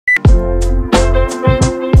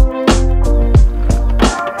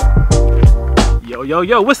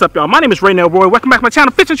Yo, what's up, y'all? My name is Ray Roy. Welcome back to my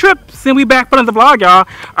channel, Fishing Trips, and we back for another vlog, y'all. All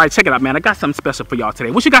right, check it out, man. I got something special for y'all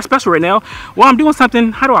today. What you got special right now? Well, I'm doing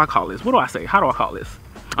something, how do I call this? What do I say? How do I call this?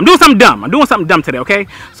 I'm doing something dumb. I'm doing something dumb today, okay?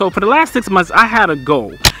 So for the last 6 months, I had a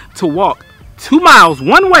goal to walk 2 miles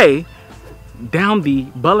one way down the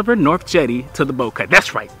Bolivar North Jetty to the boat cut.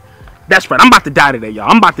 That's right. That's right. I'm about to die today, y'all.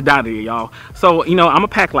 I'm about to die today, y'all. So, you know, I'm gonna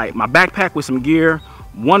pack like my backpack with some gear,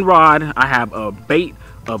 one rod. I have a bait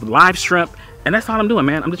of live shrimp, and that's all I'm doing,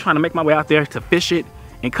 man. I'm just trying to make my way out there to fish it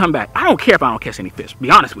and come back. I don't care if I don't catch any fish,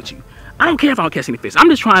 be honest with you. I don't care if I don't catch any fish. I'm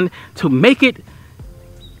just trying to make it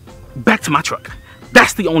back to my truck.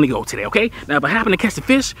 That's the only goal today, okay? Now, if I happen to catch the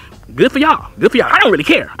fish, good for y'all. Good for y'all. I don't really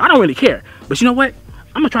care. I don't really care. But you know what?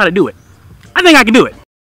 I'm gonna try to do it. I think I can do it.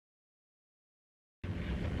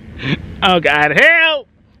 Oh, God, help!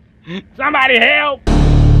 Somebody help!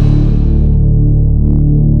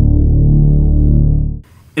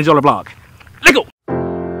 Enjoy the vlog. Let's go!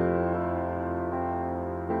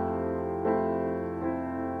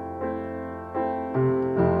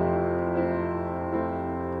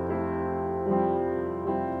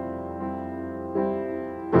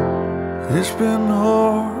 It's been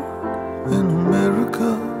hard in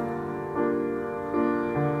America.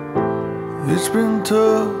 It's been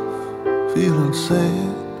tough, feeling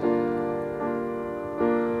sad.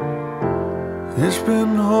 It's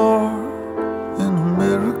been hard in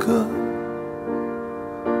America.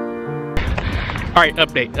 Alright,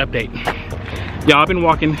 update. Y'all, I've been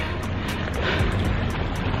walking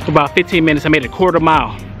for about 15 minutes. I made a quarter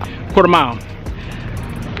mile.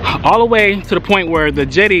 All the way to the point where the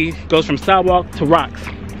jetty goes from sidewalk to rocks.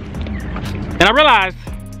 And I realized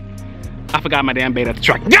I forgot my damn bait at the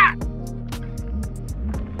truck. Yeah!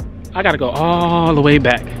 I gotta go all the way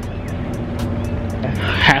back.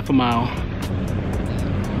 Half a mile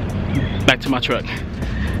back to my truck.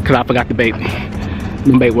 Cause I forgot the bait.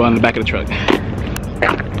 The bait was in the back of the truck.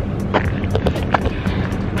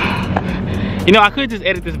 You know, I could just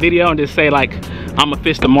edit this video and just say like, I'm gonna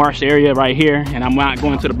fish the marsh area right here and I'm not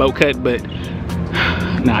going to the boat cut, but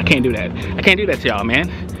nah, I can't do that. I can't do that to y'all, man.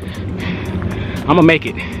 I'm gonna make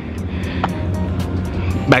it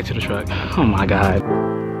back to the truck. Oh my God.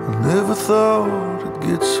 I never thought it'd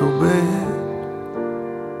get so bad.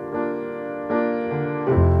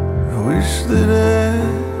 I wish that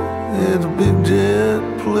I had a big jet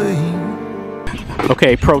plane.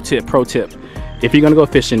 Okay, pro tip. If you're gonna go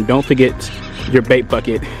fishing, don't forget your bait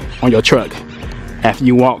bucket on your truck after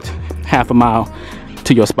you walked half a mile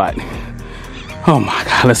to your spot. Oh my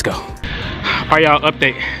God, let's go. All right, y'all,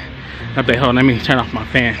 update. Hold on, let me turn off my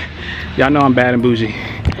fan. Y'all know I'm bad and bougie.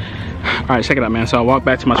 All right, check it out, man. So I walked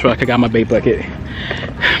back to my truck. I got my bait bucket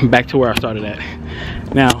back to where I started at.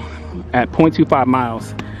 Now, at 0.25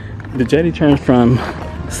 miles, the jetty turns from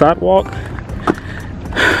sidewalk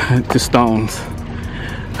to stones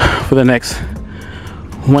for the next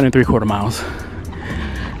 1 3/4 miles.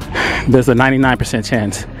 There's a 99%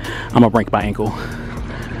 chance I'm gonna break my ankle.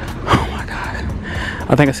 Oh my God.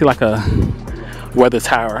 I think I see like a weather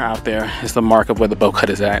tower out there. It's the mark of where the boat cut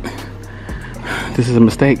is at. This is a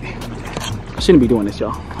mistake. I shouldn't be doing this,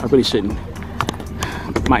 y'all. I really shouldn't.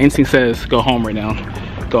 My instinct says go home right now.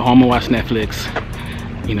 Go home and watch Netflix.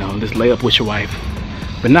 You know, just lay up with your wife.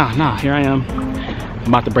 But nah, here I am. I'm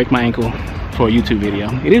about to break my ankle for a YouTube video.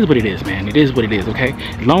 It is what it is, man. It is what it is, okay?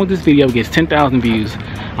 As long as this video gets 10,000 views,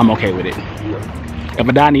 I'm okay with it. If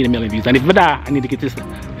I die, I need 1 million views. And if I die, I need to get this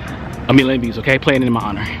 1 million views, okay? Play it in my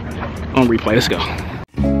honor. On replay, let's go.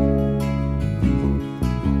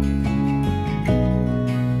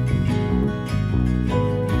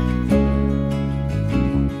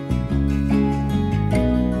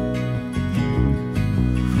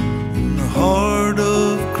 In the heart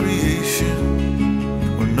of creation,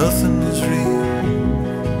 where nothing is real,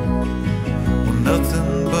 where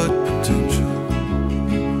nothing but potential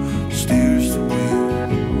steers the wheel.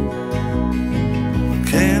 What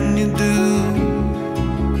can you do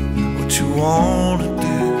what you want to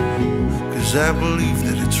do? 'Cause I believe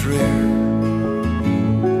that it's rare.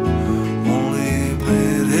 Only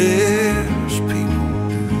badass people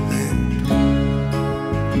do that.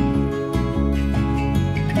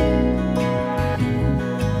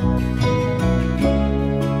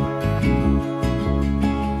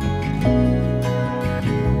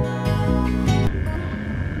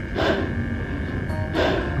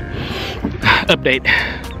 Update.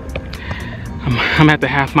 I'm at the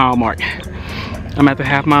half-mile mark. I'm at the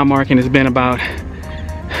half-mile mark and it's been about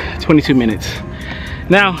 22 minutes.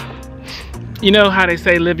 Now, you know how they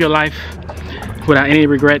say live your life without any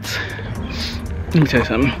regrets? Let me tell you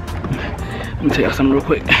something. Let me tell y'all something real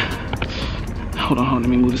quick. hold on, let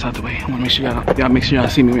me move this out the way. I wanna make sure y'all make sure y'all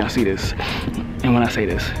see me when y'all see this. And when I say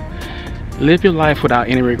this, live your life without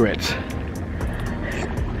any regrets.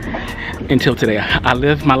 Until today, I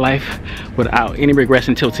lived my life without any regrets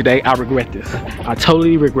until today. I regret this. I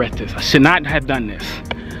totally regret this. I should not have done this.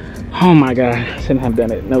 Oh my God, I shouldn't have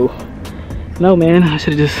done it. No, man, I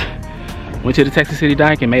should have just went to the Texas City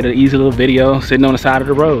Dike and made an easy little video sitting on the side of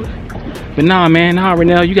the road. But nah, man, nah,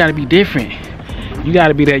 Renell, you gotta be different. You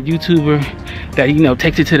gotta be that YouTuber that, you know,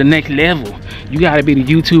 takes it to the next level. You gotta be the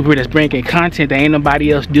YouTuber that's bringing content that ain't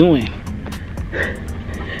nobody else doing.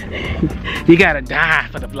 You gotta die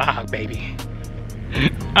for the vlog, baby.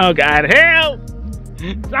 Oh God, help!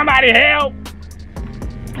 Somebody help!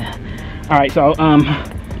 All right, so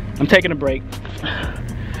I'm taking a break.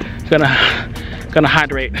 Gonna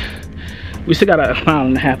hydrate. We still got a mile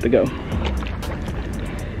and a half to go.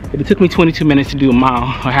 If it took me 22 minutes to do a mile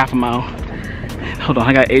or half a mile, hold on,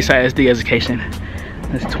 I got HISD education.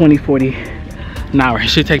 That's 20, 40 an hour. It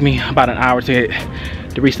should take me about an hour to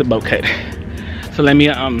reach the boat cut. So let me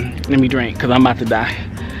drink, cause I'm about to die.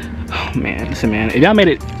 Oh man, listen, man. If y'all made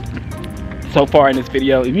it so far in this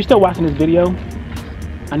video, if you're still watching this video,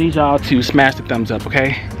 I need y'all to smash the thumbs up,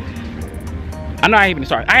 okay? I haven't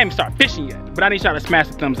started fishing yet, but I need y'all to smash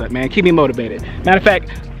the thumbs up, man. Keep me motivated. Matter of fact,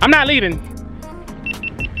 I'm not leaving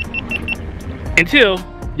until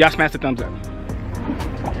y'all smash the thumbs up.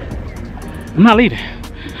 I'm not leaving.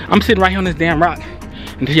 I'm sitting right here on this damn rock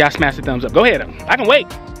until y'all smash the thumbs up. Go ahead, I can wait.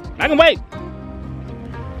 I can wait.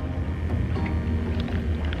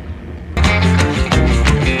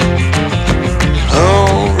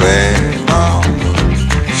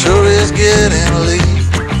 Sure is getting late.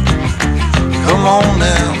 Come on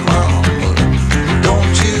now, mama,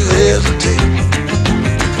 don't you hesitate.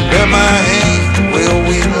 Grab my hand, well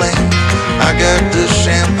we lane. I got the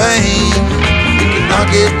champagne. We can knock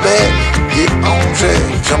it back, get on track,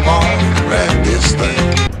 jump on, wrap this thing.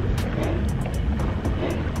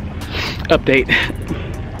 Update.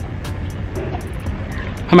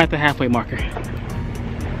 I'm at the halfway marker.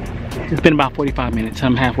 It's been about 45 minutes.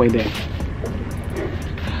 I'm halfway there.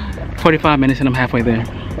 45 minutes and I'm halfway there.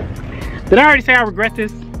 Did I already say I regret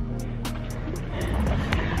this?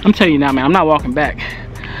 I'm telling you now, man, I'm not walking back.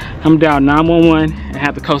 I'm down 911 and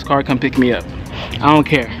have the Coast Guard come pick me up. I don't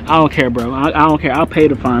care. I don't care, bro. I don't care. I'll pay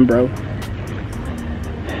the fine, bro.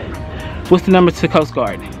 What's the number to Coast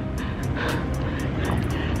Guard?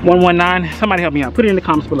 119. Somebody help me out. Put it in the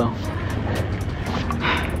comments below.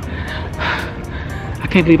 I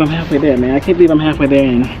can't believe I'm halfway there, man. I can't believe I'm halfway there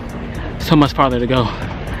and so much farther to go.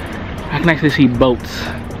 I can actually see boats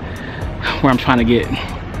where I'm trying to get.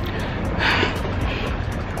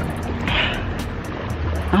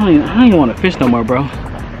 I don't even want to fish no more, bro.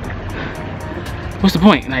 What's the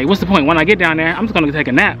point? Like, what's the point? When I get down there, I'm just gonna take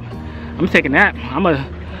a nap. I'm gonna take a nap. I'm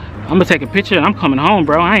gonna take a picture. I'm coming home,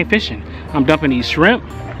 bro. I ain't fishing. I'm dumping these shrimp.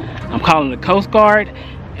 I'm calling the Coast Guard,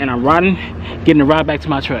 and I'm riding, getting the ride back to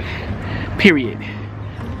my truck. Period.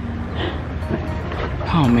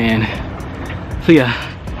 Oh man. So yeah,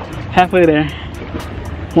 halfway there.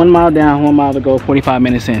 1 mile down, 1 mile to go, 45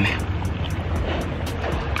 minutes in.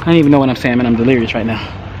 I don't even know what I'm saying, man. I'm delirious right now.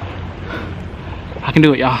 I can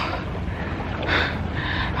do it, y'all.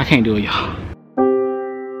 I can't do it, y'all.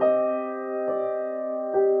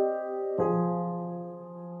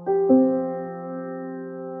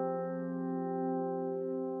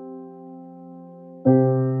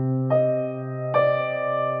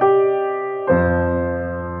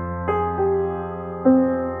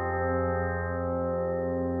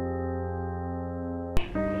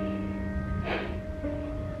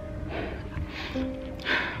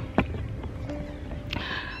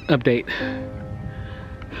 Update.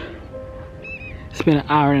 It's been an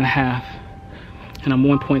hour and a half and I'm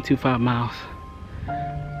 1.25 miles.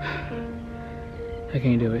 I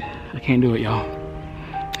can't do it. I can't do it, y'all.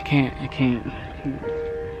 I can't.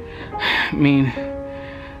 I mean,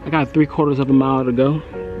 I got 3/4 of a mile to go.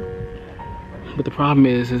 But the problem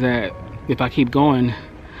is that if I keep going,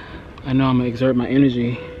 I know I'm gonna exert my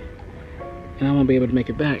energy and I won't be able to make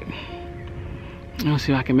it back. I don't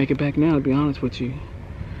see if I can make it back now, to be honest with you.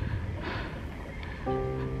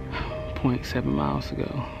 0.7 miles to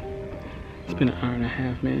go. It's been an hour and a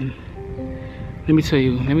half, man. Let me tell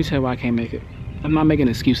you why I can't make it. I'm not making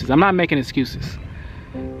excuses. But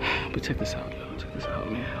check this out, y'all. Check this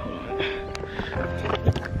out, man. Hold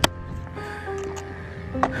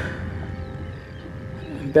on.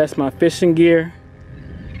 That's my fishing gear.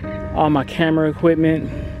 All my camera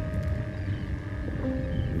equipment.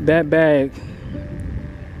 That bag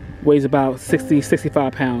weighs about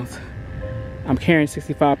 65 pounds. I'm carrying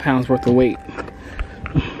 65 pounds worth of weight.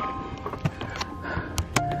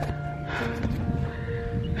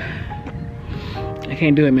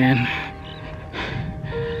 can't do it, man.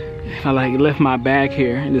 If I like left my bag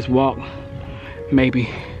here and just walk, maybe.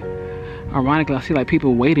 Ironically, I see like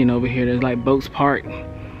people waiting over here. There's like boats parked.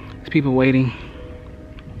 There's people waiting.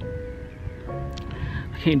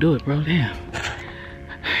 I can't do it, bro. Damn.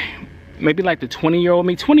 Maybe like the 20-year-old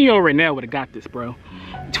me. 20-year-old Renell would have got this, bro.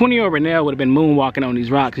 20-year-old Renell would have been moonwalking on these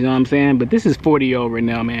rocks, you know what I'm saying? But this is 40-year-old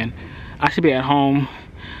Renell, man. I should be at home,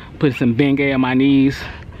 putting some Bengay on my knees,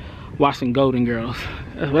 watching Golden Girls.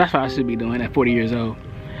 That's what I should be doing at 40 years old.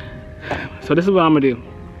 So this is what I'm gonna do.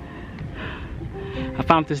 I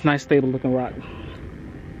found this nice stable looking rock.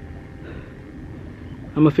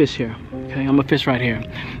 I'm gonna fish here, okay? I'm gonna fish right here.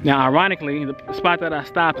 Now, ironically, the spot that I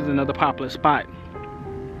stopped is another popular spot.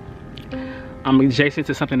 I'm adjacent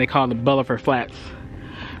to something they call the Bolivar Flats.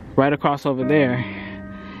 Right across over there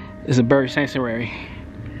is a bird sanctuary.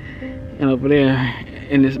 And over there,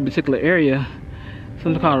 in this particular area,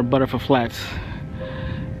 something called the Bolivar Flats.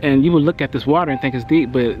 And you would look at this water and think it's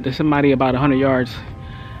deep, but there's somebody about 100 yards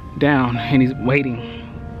down and he's waiting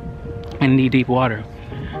in knee-deep water.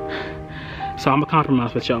 So I'm gonna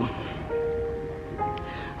compromise with y'all.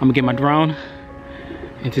 I'm gonna get my drone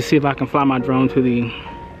and to see if I can fly my drone to the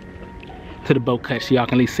boat cut so y'all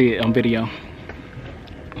can at least see it on video.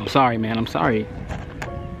 I'm sorry, man, I'm sorry.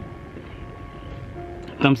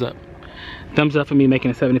 Thumbs up. Thumbs up for me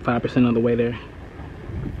making it 75% of the way there.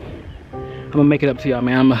 I'm gonna make it up to y'all,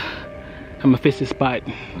 man. I'm gonna fish this spot.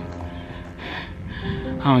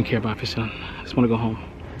 I don't care about fishing. I just wanna go home.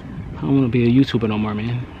 I don't wanna be a YouTuber no more,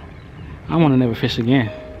 man. I wanna never fish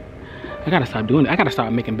again. I gotta stop doing it. I gotta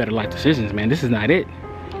start making better life decisions, man. This is not it.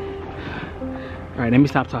 All right, let me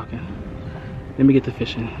stop talking. Let me get to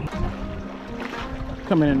fishing.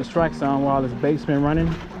 Coming in the strike zone while this bait's been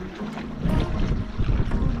running.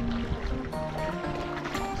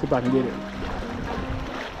 See if I can get it.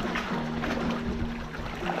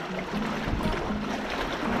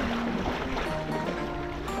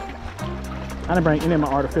 I didn't bring any of my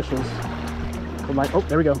artificials. I'm like, oh,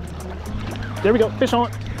 there we go. There we go, fish on.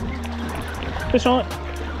 Fish on.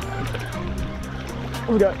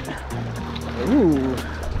 What we got? Ooh,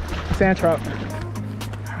 sand trout.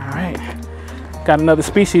 All right, got another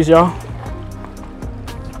species, y'all.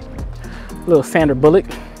 Little sander bullet.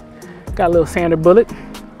 Got a little sander bullet.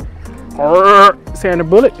 Sander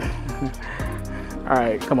bullet. All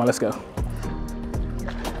right, come on, let's go.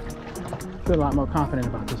 Feel a lot more confident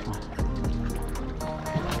about this one.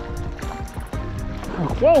 Oh,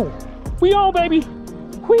 whoa, we on, baby.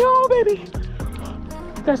 We on, baby.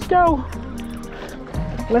 Let's go.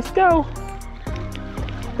 Let's go.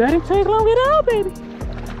 That didn't take long at all, baby.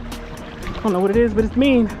 I don't know what it is, but it's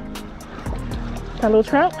mean. Got a little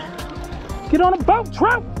trout. Get on a boat,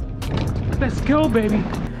 trout. Let's go, baby.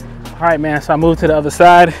 All right, man, so I moved to the other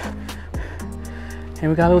side and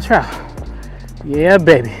we got a little trout. Yeah,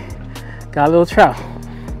 baby, got a little trout.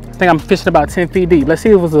 I think I'm fishing about 10 feet deep. Let's see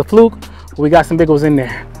if it was a fluke or we got some big ones in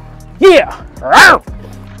there. Yeah.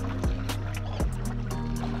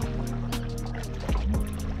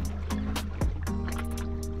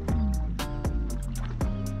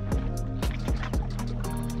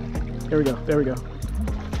 There we go, there we go.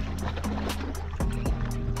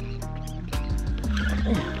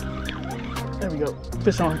 There we go,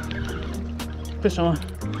 fish on. Fish on.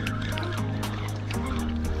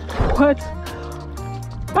 What?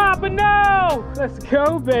 Pompano! Let's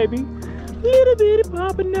go, baby. Little bitty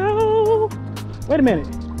pompano. Wait a minute,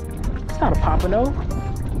 it's not a pompano.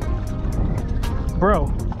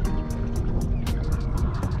 Bro.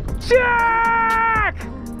 Jack!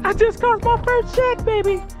 I just caught my first jack,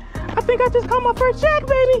 baby. I think I just caught my first jack,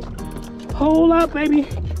 baby. Hold up, baby.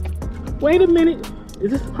 Wait a minute.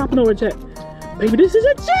 Is this a pompano or a jack? Baby, this is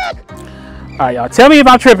a jack. All right, y'all. Tell me if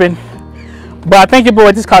I'm tripping, but I think your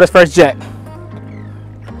boy just caught his first jack.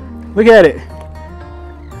 Look at it.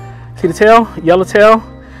 See the tail? Yellow tail.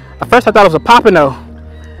 At first I thought it was a pompano,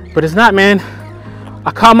 but it's not, man.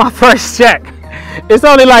 I caught my first jack. It's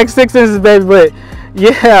only like 6 inches, baby, but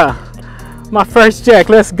yeah, my first jack.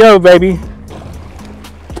 Let's go, baby.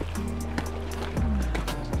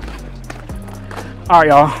 All right,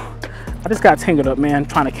 y'all, I just got tangled up, man,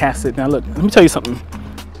 trying to cast it. Now look, let me tell you something.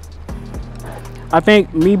 I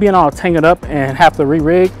think me being all tangled up and have to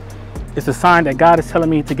re-rig is a sign that God is telling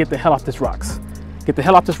me to get the hell off this rocks. Get the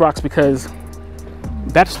hell off this rocks, because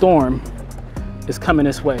that storm is coming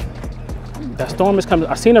this way. That storm is coming.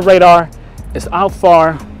 I've seen the radar, it's out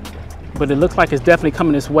far, but it looks like it's definitely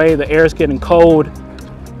coming this way. The air is getting cold.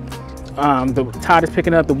 The tide is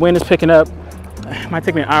picking up, the wind is picking up. It might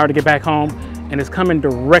take me an hour to get back home. And it's coming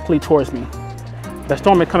directly towards me. The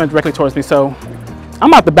storm is coming directly towards me, so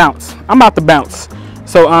I'm about to bounce. I'm about to bounce.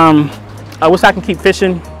 So I wish I can keep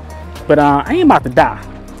fishing, but I ain't about to die.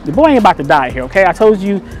 The boy ain't about to die here, okay? I told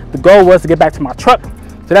you the goal was to get back to my truck,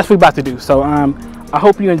 so that's what we're about to do. So I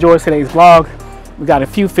hope you enjoyed today's vlog. We got a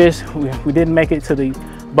few fish. We didn't make it to the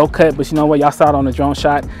boat cut, but you know what? Y'all saw it on the drone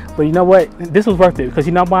shot. But you know what? This was worth it, because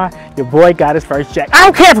you know why? Your boy got his first jack. I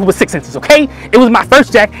don't care if it was 6 inches, okay? It was my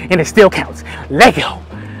first jack, and it still counts. Let go.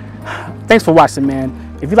 Thanks for watching,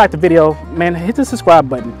 man. If you liked the video, man, hit the subscribe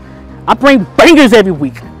button. I bring bangers every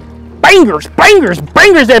week. Bangers, bangers,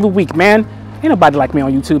 bangers every week, man. Ain't nobody like me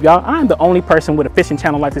on YouTube, y'all. I'm the only person with a fishing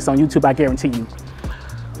channel like this on YouTube, I guarantee you.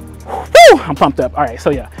 Woo! I'm pumped up. All right, so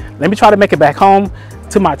yeah, let me try to make it back home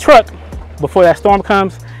to my truck before that storm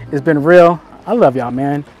comes. It's been real. I love y'all,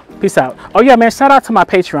 man. Peace out. Oh yeah, man, shout out to my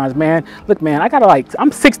Patreons, man. Look, man,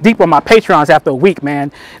 I'm 6 deep on my Patreons after a week,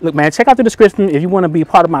 man. Look, man, check out the description if you want to be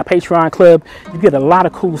part of my Patreon club. You get a lot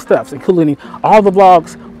of cool stuff, including all the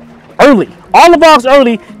vlogs early. All the vlogs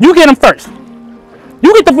early, you get them first.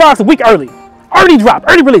 You get the vlogs a week early. Early drop,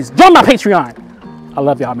 early release. Join my Patreon. I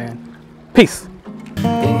love y'all, man. Peace.